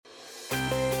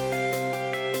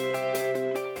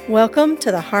Welcome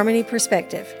to the Harmony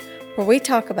Perspective, where we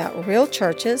talk about real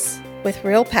churches with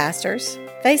real pastors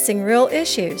facing real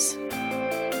issues.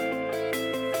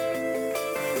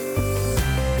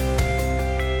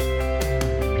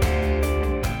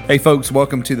 Hey folks,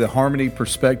 welcome to the Harmony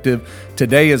Perspective.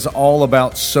 Today is all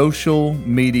about social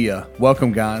media.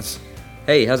 Welcome, guys.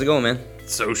 Hey, how's it going, man?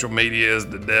 Social media is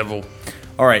the devil.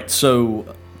 All right, so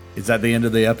is that the end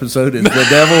of the episode? It's the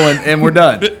devil and we're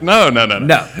done? No.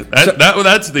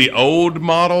 That's the old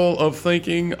model of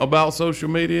thinking about social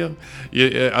media.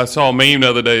 I saw a meme the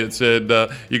other day that said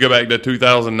you go back to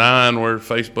 2009 where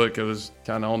Facebook was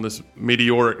kind of on this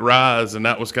meteoric rise, and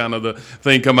that was kind of the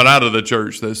thing coming out of the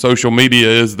church, that social media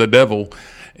is the devil.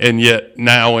 And yet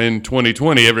now in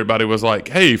 2020, everybody was like,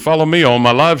 hey, follow me on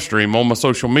my live stream on my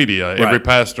social media. Right. Every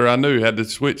pastor I knew had to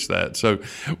switch that. So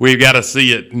we've got to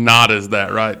see it not as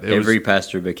that, right? Every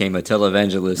pastor became a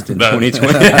televangelist in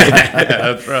 2020.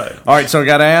 That's right. All right, so I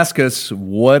got to ask us,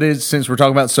 since we're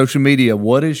talking about social media,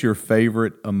 what is your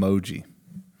favorite emoji?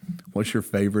 What's your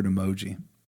favorite emoji?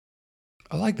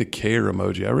 I like the care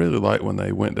emoji. I really like when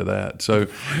they went to that. So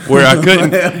where I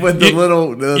couldn't with the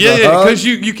little because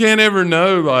you can't ever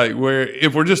know, like, where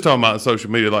if we're just talking about social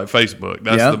media like Facebook,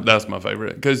 that's my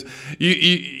favorite, because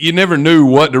you never knew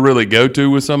what to really go to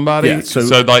with somebody. Yeah,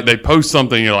 so like they post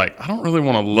something, you're like, I don't really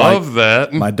want to love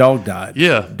that. My dog died.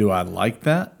 Yeah. Do I like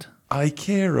that? I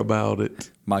care about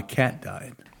it. My cat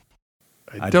died.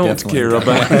 I don't care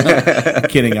about it.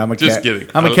 Kidding. I'm a just cat. Kidding.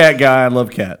 I'm a cat guy. I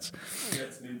love cats.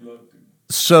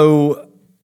 So,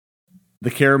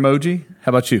 the care emoji.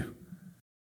 How about you?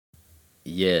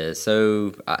 Yeah.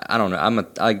 So I don't know.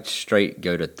 I straight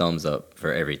go to thumbs up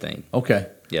for everything. Okay.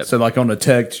 Yep. So, like on the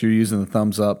text, you're using the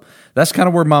thumbs up. That's kind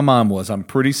of where my mind was. I'm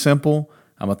pretty simple.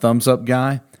 I'm a thumbs up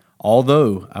guy.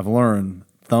 Although I've learned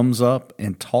thumbs up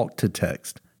and talk to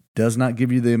text does not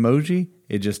give you the emoji.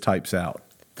 It just types out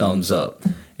thumbs up.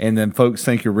 And then folks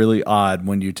think you're really odd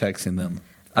when you're texting them.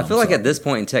 I feel like at this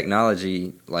point in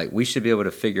technology, like, we should be able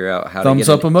to figure out how thumbs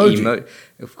to get up emoji.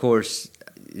 Of course.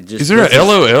 Is there an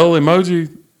LOL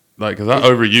emoji? Like, because I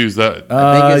overuse that.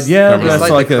 I think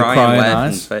that's like a crying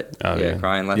eyes.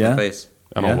 Crying, laughing face.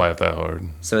 I don't laugh that hard.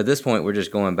 So at this point, we're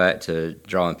just going back to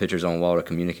drawing pictures on the wall to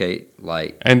communicate,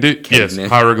 like, yes,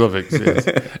 hieroglyphics. Yes.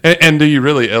 and do you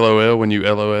really LOL when you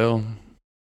LOL?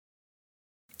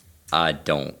 I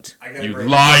don't. You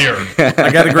liar.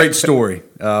 I got a great story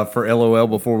for LOL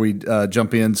before we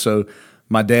jump in. So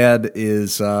my dad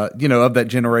is, of that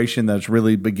generation that's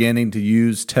really beginning to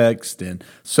use text and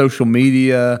social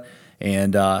media.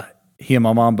 And he and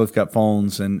my mom both got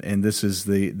phones. And this is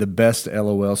the best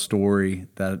LOL story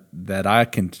that I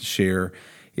can share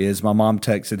is my mom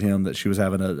texted him that she was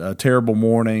having a terrible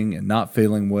morning and not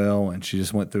feeling well. And she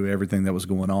just went through everything that was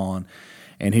going on.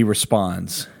 And he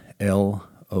responds, LOL.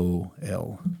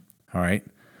 All right.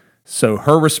 So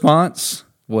her response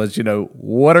was,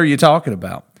 what are you talking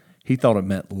about? He thought it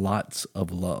meant lots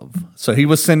of love. So he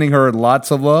was sending her lots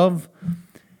of love.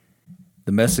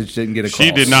 The message didn't get across.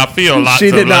 She did not feel lots of love.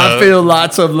 She did not feel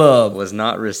lots of love. Was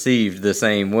not received the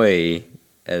same way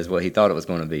as what he thought it was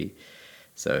going to be.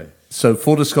 So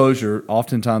full disclosure,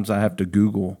 oftentimes I have to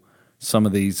Google some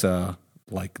of these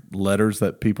like letters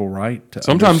that people write.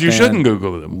 Sometimes you shouldn't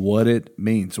Google them. What it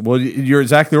means. Well, you're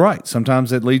exactly right.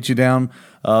 Sometimes it leads you down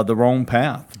the wrong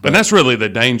path. And that's really the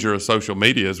danger of social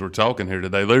media as we're talking here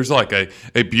today. There's like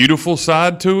a beautiful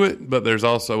side to it, but there's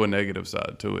also a negative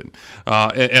side to it.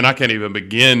 And I can't even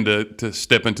begin to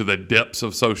step into the depths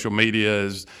of social media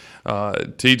as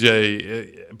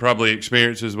TJ probably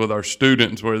experiences with our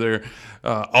students, where they're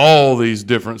all these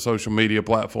different social media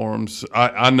platforms.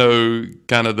 I know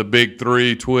kind of the big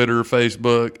three: Twitter,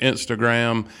 Facebook,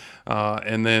 Instagram,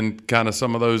 and then kind of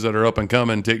some of those that are up and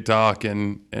coming: TikTok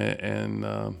and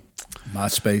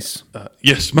MySpace.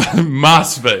 Yes,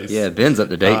 MySpace. Yeah, Ben's up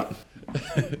to date.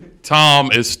 Tom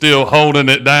is still holding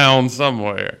it down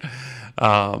somewhere.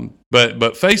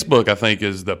 But Facebook, I think,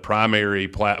 is the primary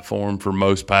platform for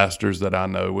most pastors that I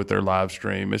know with their live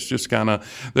stream. It's just kind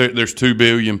of, there's 2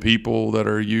 billion people that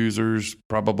are users,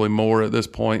 probably more at this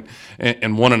point,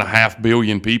 and 1.5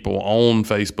 billion people on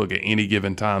Facebook at any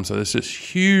given time. So it's this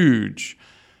huge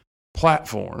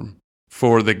platform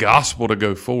for the gospel to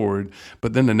go forward.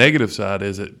 But then the negative side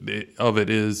of it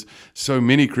is so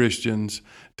many Christians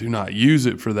do not use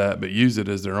it for that, but use it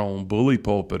as their own bully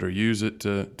pulpit, or use it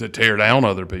to tear down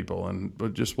other people. And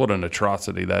just what an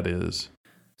atrocity that is.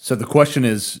 So the question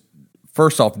is,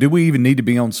 first off, do we even need to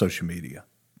be on social media?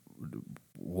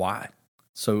 Why?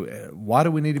 So why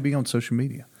do we need to be on social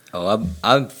media? Oh,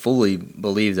 I fully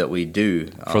believe that we do.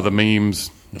 For the memes.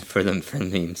 for the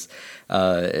memes.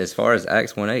 As far as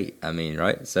Acts 1:8, I mean,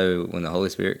 right? So when the Holy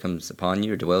Spirit comes upon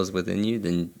you or dwells within you,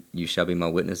 then you shall be my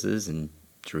witnesses in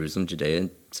Jerusalem, Judea, and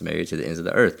Samaria to the ends of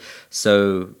the earth.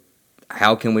 So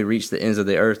how can we reach the ends of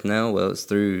the earth now? Well, it's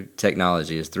through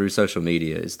technology, it's through social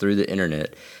media, it's through the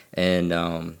internet. And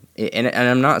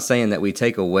I'm not saying that we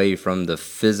take away from the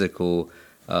physical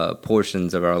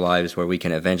portions of our lives where we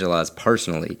can evangelize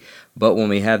personally, but when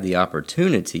we have the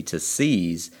opportunity to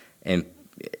seize and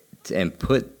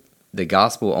put the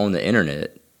gospel on the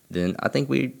internet, then I think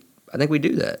we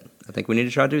do that. I think we need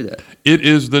to try to do that. It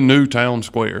is the new town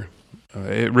square.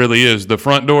 It really is. The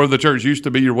front door of the church used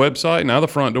to be your website. Now the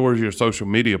front door is your social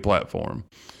media platform.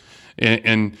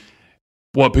 And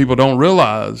what people don't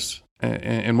realize,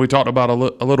 and we talked about a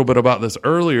little bit about this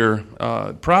earlier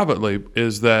privately,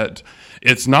 is that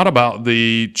it's not about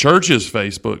the church's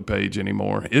Facebook page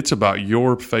anymore. It's about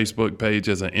your Facebook page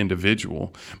as an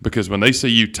individual. Because when they see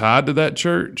you tied to that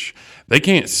church, they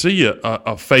can't see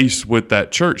a face with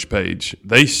that church page.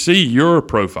 They see your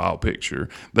profile picture.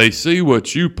 They see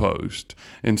what you post.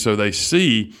 And so they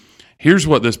see, here's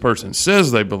what this person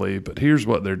says they believe, but here's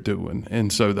what they're doing.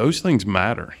 And so those things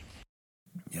matter.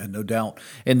 Yeah, no doubt.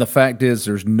 And the fact is,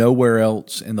 there's nowhere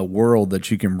else in the world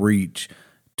that you can reach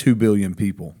 2 billion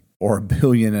people or 1.5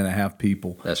 billion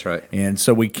people. That's right. And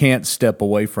so we can't step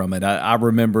away from it. I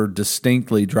remember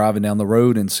distinctly driving down the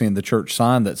road and seeing the church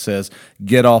sign that says,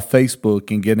 get off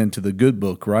Facebook and get into the good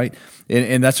book, right?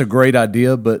 And that's a great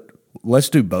idea, but let's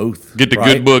do both. Get the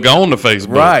good book on the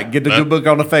Facebook. Right, get the good book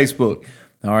on the Facebook.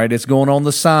 All right, it's going on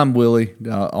the sign, Willie,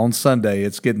 on Sunday.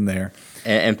 It's getting there.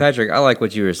 And Patrick, I like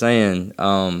what you were saying,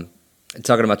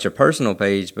 talking about your personal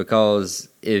page, because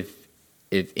if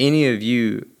any of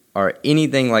you are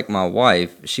anything like my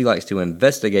wife, she likes to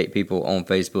investigate people on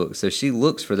Facebook, so she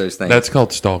looks for those things. That's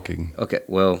called stalking. Okay,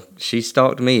 well, she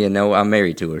stalked me, and now I'm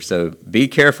married to her, so be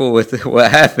careful with what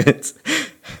happens.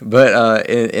 But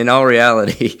in all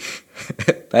reality,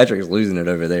 Patrick's losing it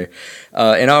over there.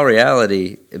 In all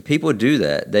reality, people do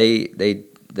that.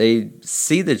 They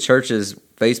see the church's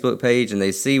Facebook page and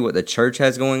they see what the church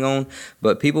has going on,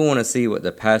 but people want to see what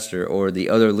the pastor or the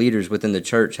other leaders within the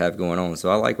church have going on. So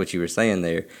I like what you were saying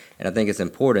there, and I think it's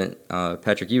important,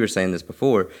 Patrick, you were saying this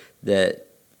before, that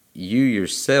you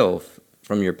yourself,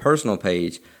 from your personal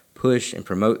page, push and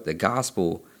promote the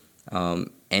gospel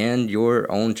and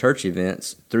your own church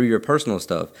events through your personal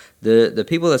stuff. The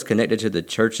people that's connected to the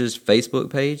church's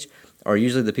Facebook page are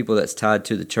usually the people that's tied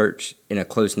to the church in a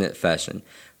close-knit fashion.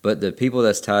 But the people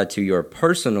that's tied to your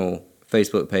personal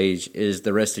Facebook page is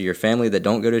the rest of your family that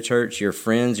don't go to church, your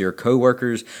friends, your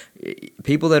coworkers,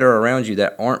 people that are around you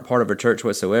that aren't part of a church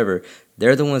whatsoever.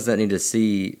 They're the ones that need to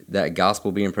see that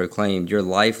gospel being proclaimed, your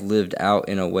life lived out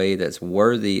in a way that's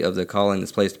worthy of the calling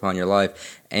that's placed upon your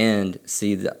life, and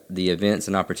see the events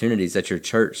and opportunities that your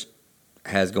church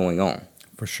has going on.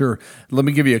 For sure. Let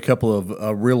me give you a couple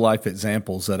of real-life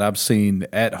examples that I've seen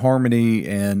at Harmony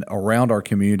and around our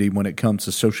community when it comes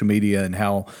to social media and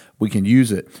how we can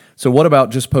use it. So what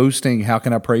about just posting, how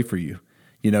can I pray for you?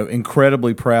 You know,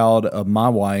 incredibly proud of my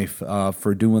wife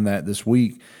for doing that this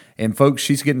week. And folks,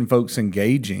 she's getting folks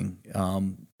engaging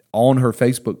on her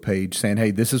Facebook page saying,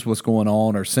 hey, this is what's going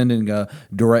on, or sending a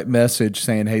direct message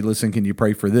saying, hey, listen, can you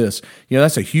pray for this? You know,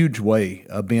 that's a huge way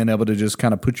of being able to just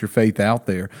kind of put your faith out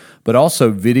there. But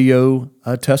also video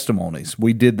testimonies.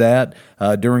 We did that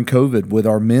during COVID with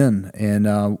our men,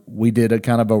 and we did a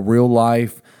kind of a real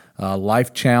life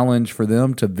challenge for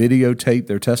them to videotape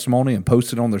their testimony and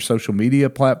post it on their social media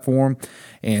platform.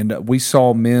 And we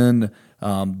saw men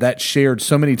that shared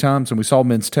so many times, and we saw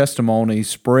men's testimony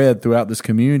spread throughout this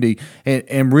community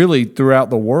and really throughout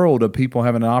the world, of people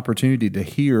having an opportunity to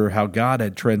hear how God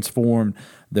had transformed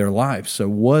their life. So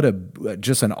what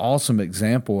just an awesome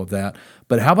example of that.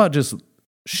 But how about just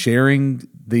sharing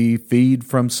the feed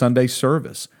from Sunday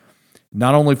service?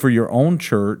 Not only for your own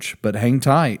church, but hang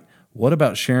tight. What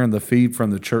about sharing the feed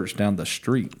from the church down the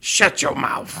street? Shut your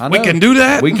mouth. We can do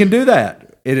that? We can do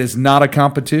that. It is not a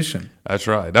competition. That's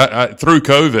right. Through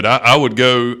COVID, I would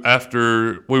go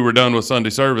after we were done with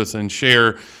Sunday service and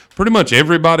share pretty much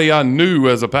everybody I knew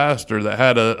as a pastor that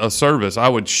had a service. I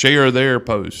would share their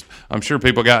post. I'm sure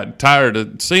people got tired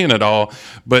of seeing it all,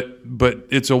 but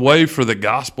it's a way for the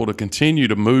gospel to continue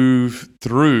to move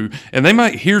through. And they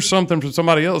might hear something from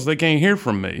somebody else they can't hear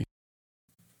from me.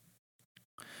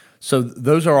 So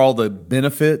those are all the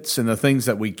benefits and the things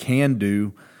that we can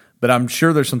do, but I'm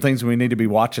sure there's some things we need to be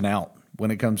watching out when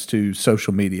it comes to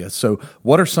social media. So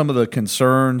what are some of the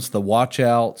concerns, the watch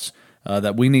outs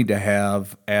that we need to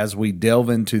have as we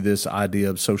delve into this idea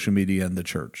of social media in the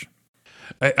church?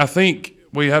 I think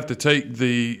we have to take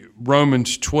the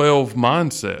Romans 12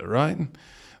 mindset, right?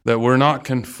 That we're not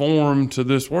conformed to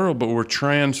this world, but we're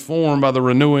transformed by the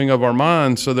renewing of our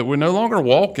minds, so that we no longer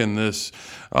walk in this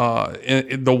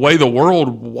in the way the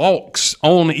world walks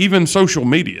on even social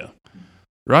media,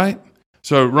 right?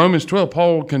 So Romans 12,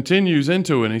 Paul continues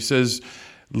into it, and he says,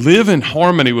 live in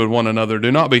harmony with one another.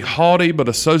 Do not be haughty, but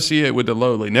associate with the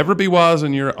lowly. Never be wise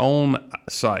in your own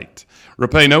sight.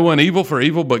 Repay no one evil for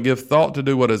evil, but give thought to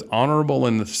do what is honorable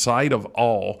in the sight of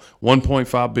all,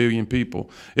 1.5 billion people.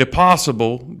 If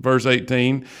possible, verse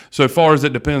 18, so far as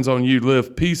it depends on you,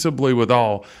 live peaceably with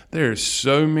all. There's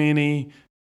so many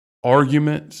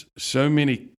arguments, so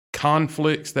many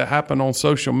conflicts that happen on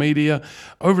social media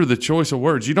over the choice of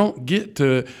words. You don't get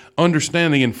to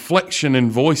understand the inflection in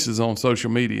voices on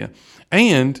social media.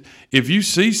 And if you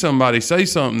see somebody say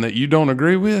something that you don't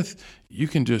agree with, you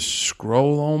can just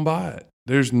scroll on by it.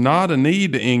 There's not a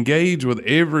need to engage with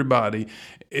everybody.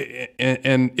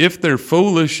 And if they're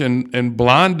foolish and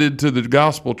blinded to the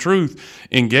gospel truth,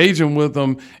 engaging with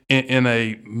them in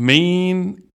a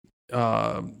mean,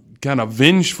 kind of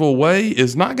vengeful way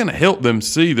is not going to help them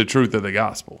see the truth of the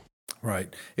gospel.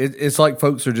 Right. It's like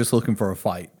folks are just looking for a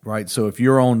fight, right? So if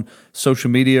you're on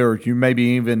social media, or you maybe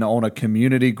even on a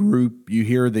community group, you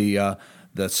hear the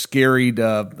scary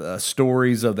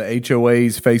stories of the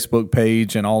HOA's Facebook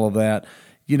page and all of that.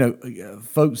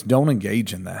 Folks, don't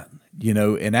engage in that,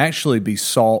 and actually be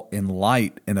salt and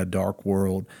light in a dark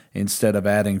world instead of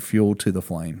adding fuel to the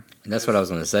flame. And that's what I was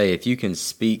going to say. If you can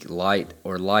speak light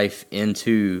or life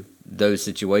into those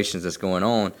situations that's going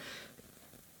on,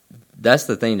 that's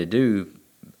the thing to do.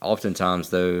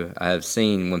 Oftentimes, though, I have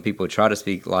seen when people try to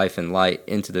speak life and light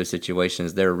into those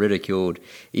situations, they're ridiculed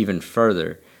even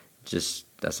further. Just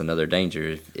that's another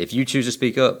danger. If you choose to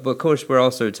speak up, but of course, we're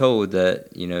also told that,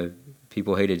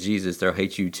 people hated Jesus, they'll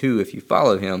hate you too if you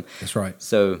follow him. That's right.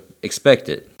 So expect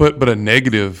it. But a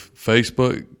negative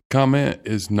Facebook comment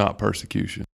is not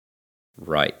persecution.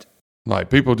 Right.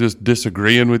 Like, people just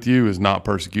disagreeing with you is not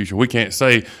persecution. We can't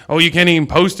say, oh, you can't even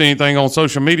post anything on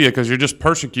social media because you're just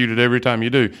persecuted every time you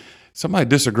do. Somebody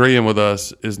disagreeing with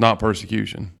us is not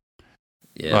persecution.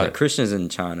 Yeah, like Christians in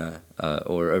China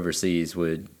or overseas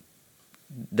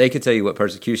they could tell you what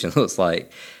persecution looks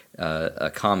like.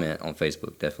 A comment on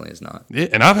Facebook definitely is not. Yeah,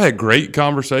 and I've had great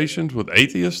conversations with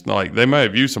atheists. Like, they may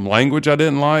have used some language I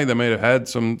didn't like. They may have had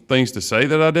some things to say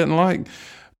that I didn't like.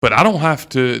 But I don't have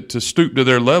to stoop to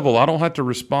their level. I don't have to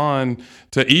respond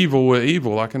to evil with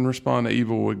evil. I can respond to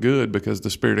evil with good because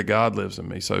the Spirit of God lives in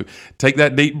me. So take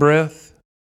that deep breath,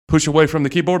 push away from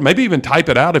the keyboard, maybe even type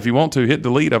it out if you want to. Hit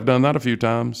delete. I've done that a few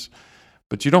times.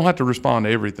 But you don't have to respond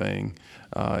to everything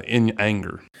in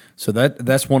anger. So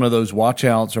that's one of those watch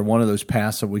outs, or one of those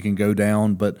paths that we can go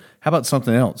down. But how about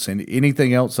something else? And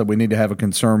anything else that we need to have a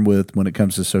concern with when it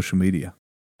comes to social media?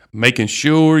 Making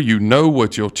sure you know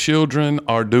what your children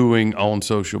are doing on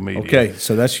social media. Okay,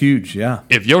 so that's huge, yeah.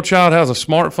 If your child has a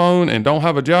smartphone and don't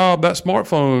have a job, that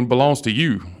smartphone belongs to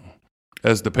you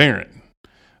as the parent.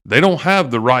 They don't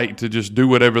have the right to just do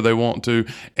whatever they want to,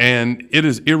 and it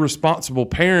is irresponsible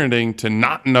parenting to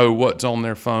not know what's on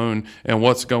their phone and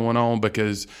what's going on,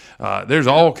 because there's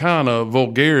all kind of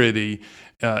vulgarity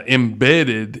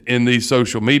embedded in these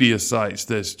social media sites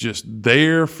that's just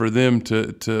there for them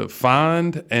to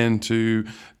find and to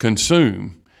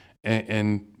consume.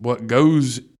 And what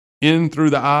goes in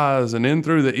through the eyes and in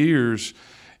through the ears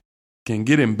can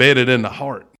get embedded in the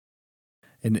heart.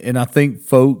 And I think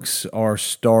folks are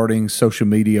starting social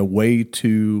media way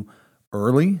too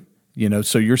early.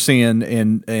 So you're seeing,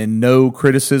 and no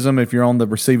criticism if you're on the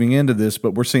receiving end of this,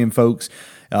 but we're seeing folks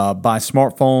buy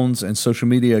smartphones and social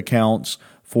media accounts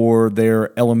for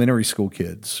their elementary school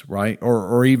kids, right?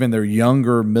 Or even their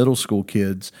younger middle school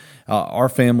kids. Our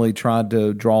family tried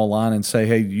to draw a line and say,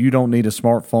 hey, you don't need a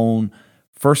smartphone.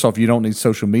 First off, you don't need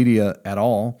social media at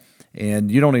all.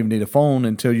 And you don't even need a phone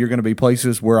until you're going to be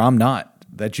places where I'm not,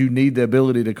 that you need the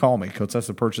ability to call me, because that's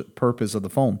the purpose of the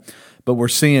phone. But we're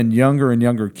seeing younger and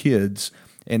younger kids,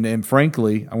 and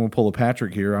frankly, I'm going to pull a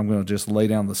Patrick here. I'm going to just lay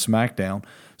down the smackdown.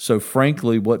 So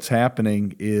frankly, what's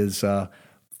happening is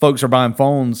folks are buying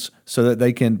phones so that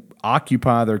they can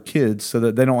occupy their kids, so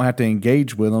that they don't have to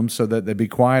engage with them, so that they be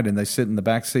quiet and they sit in the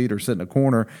back seat or sit in a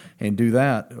corner and do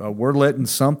that. We're letting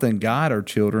something guide our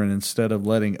children instead of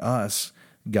letting us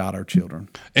guide our children.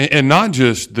 And not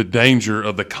just the danger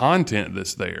of the content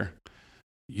that's there.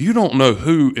 You don't know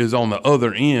who is on the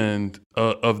other end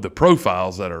of the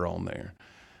profiles that are on there.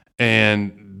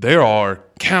 And there are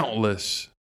countless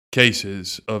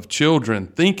cases of children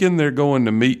thinking they're going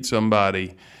to meet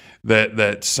somebody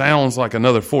that sounds like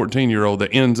another 14-year-old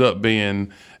that ends up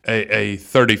being a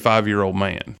 35-year-old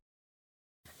man.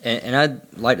 And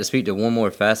I'd like to speak to one more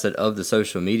facet of the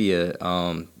social media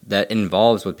that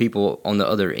involves with people on the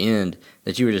other end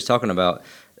that you were just talking about,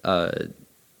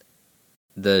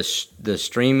 the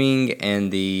streaming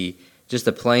and just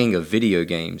the playing of video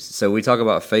games. So we talk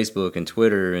about Facebook and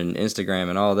Twitter and Instagram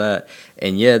and all that,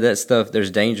 and yeah, that stuff,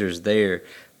 there's dangers there,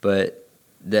 but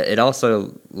it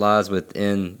also lies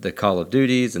within the Call of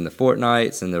Duties and the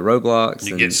Fortnites and the Roblox.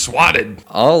 You get swatted.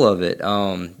 All of it.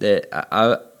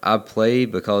 That I play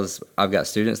because I've got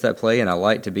students that play, and I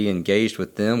like to be engaged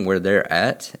with them where they're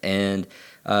at. And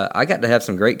I got to have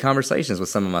some great conversations with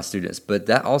some of my students. But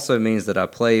that also means that I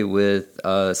play with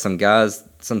some guys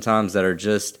sometimes that are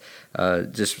just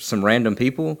some random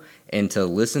people, and to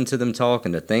listen to them talk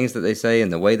and the things that they say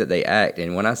and the way that they act.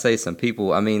 And when I say some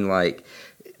people, I mean like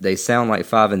they sound like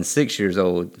 5 and 6 years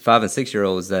old, 5 and 6 year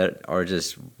olds that are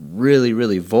just really,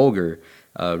 really vulgar,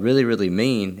 really, really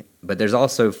mean. But there's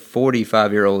also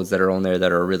 45-year-olds that are on there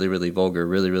that are really, really vulgar,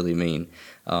 really, really mean.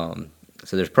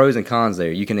 So there's pros and cons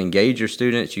there. You can engage your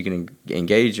students, you can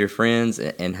engage your friends,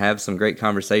 and have some great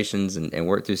conversations and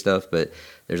work through stuff. But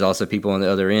there's also people on the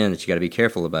other end that you got to be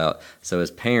careful about. So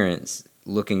as parents,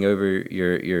 looking over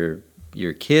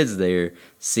your kids there,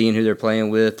 seeing who they're playing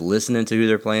with, listening to who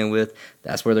they're playing with,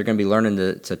 that's where they're going to be learning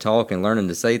to talk and learning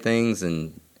to say things,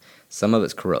 and some of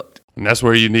it's corrupt. And that's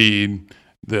where you need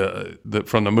the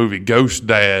from the movie Ghost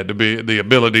Dad to be the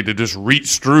ability to just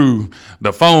reach through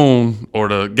the phone or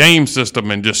the game system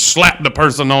and just slap the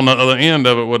person on the other end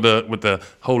of it with the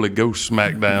Holy Ghost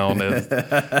smackdown,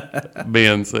 as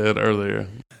Ben said earlier.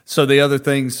 So the other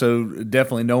thing, so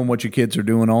definitely knowing what your kids are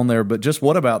doing on there, but just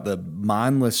what about the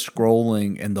mindless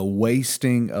scrolling and the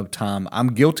wasting of time? I'm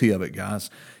guilty of it, guys.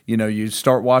 You know, you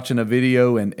start watching a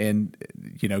video and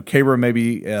you know, Kara may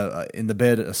be in the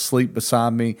bed asleep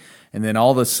beside me, and then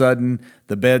all of a sudden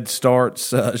the bed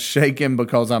starts shaking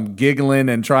because I'm giggling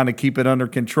and trying to keep it under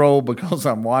control because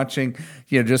I'm watching,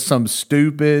 you know, just some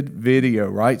stupid video,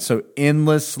 right? So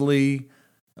endlessly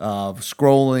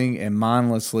scrolling and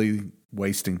mindlessly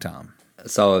wasting time. I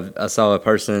saw a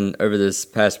person over this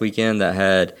past weekend that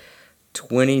had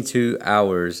 22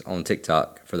 hours on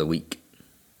TikTok for the week.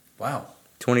 Wow.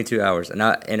 22 hours. And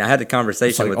I had a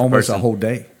conversation with the person. Almost a whole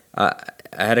day. I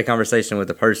had a conversation with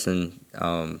the person.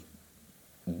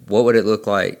 What would it look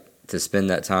like to spend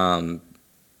that time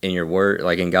in your word,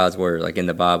 like in God's word, like in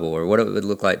the Bible, or what it would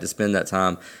look like to spend that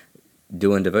time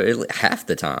doing half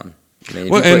the time? I mean,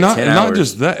 well, and not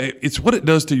just that, it's what it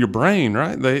does to your brain,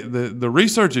 right? The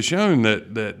research has shown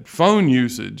that phone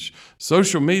usage,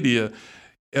 social media,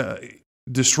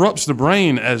 disrupts the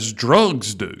brain as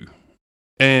drugs do.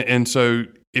 And so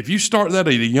if you start that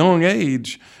at a young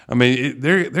age, I mean,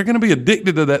 they're going to be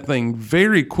addicted to that thing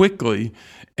very quickly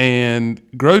and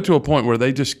grow to a point where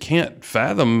they just can't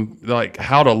fathom like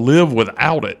how to live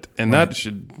without it. And right. That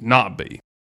should not be.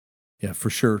 Yeah, for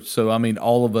sure. So, I mean,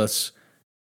 all of us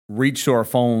reach to our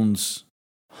phones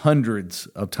hundreds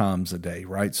of times a day,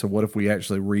 right? So what if we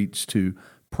actually reach to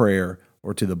prayer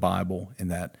or to the Bible in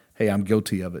that, hey, I'm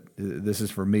guilty of it. This is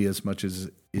for me as much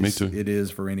as it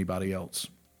is for anybody else.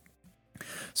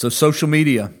 So social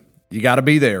media, you got to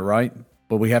be there, right?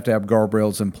 But we have to have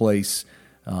guardrails in place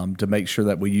to make sure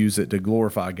that we use it to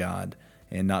glorify God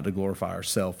and not to glorify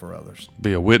ourselves or others.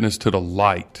 Be a witness to the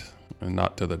light and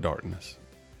not to the darkness.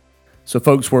 So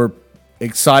folks, we're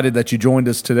excited that you joined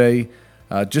us today.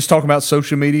 Just talking about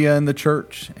social media in the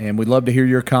church, and we'd love to hear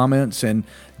your comments. And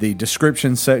the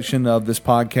description section of this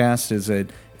podcast is an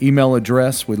email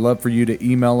address. We'd love for you to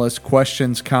email us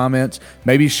questions, comments,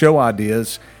 maybe show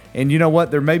ideas. And you know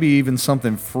what? There may be even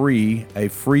something free, a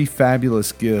free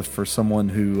fabulous gift for someone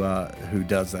who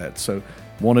does that. So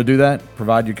want to do that?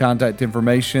 Provide your contact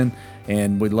information,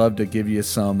 and we'd love to give you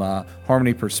some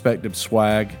Harmony Perspective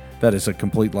swag. That is a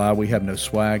complete lie. We have no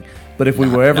swag. But if we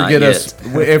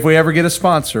ever get a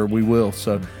sponsor, we will.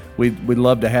 So we'd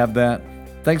love to have that.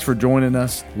 Thanks for joining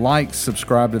us. Like,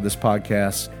 subscribe to this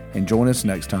podcast, and join us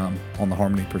next time on the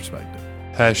Harmony Perspective.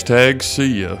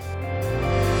 #see ya.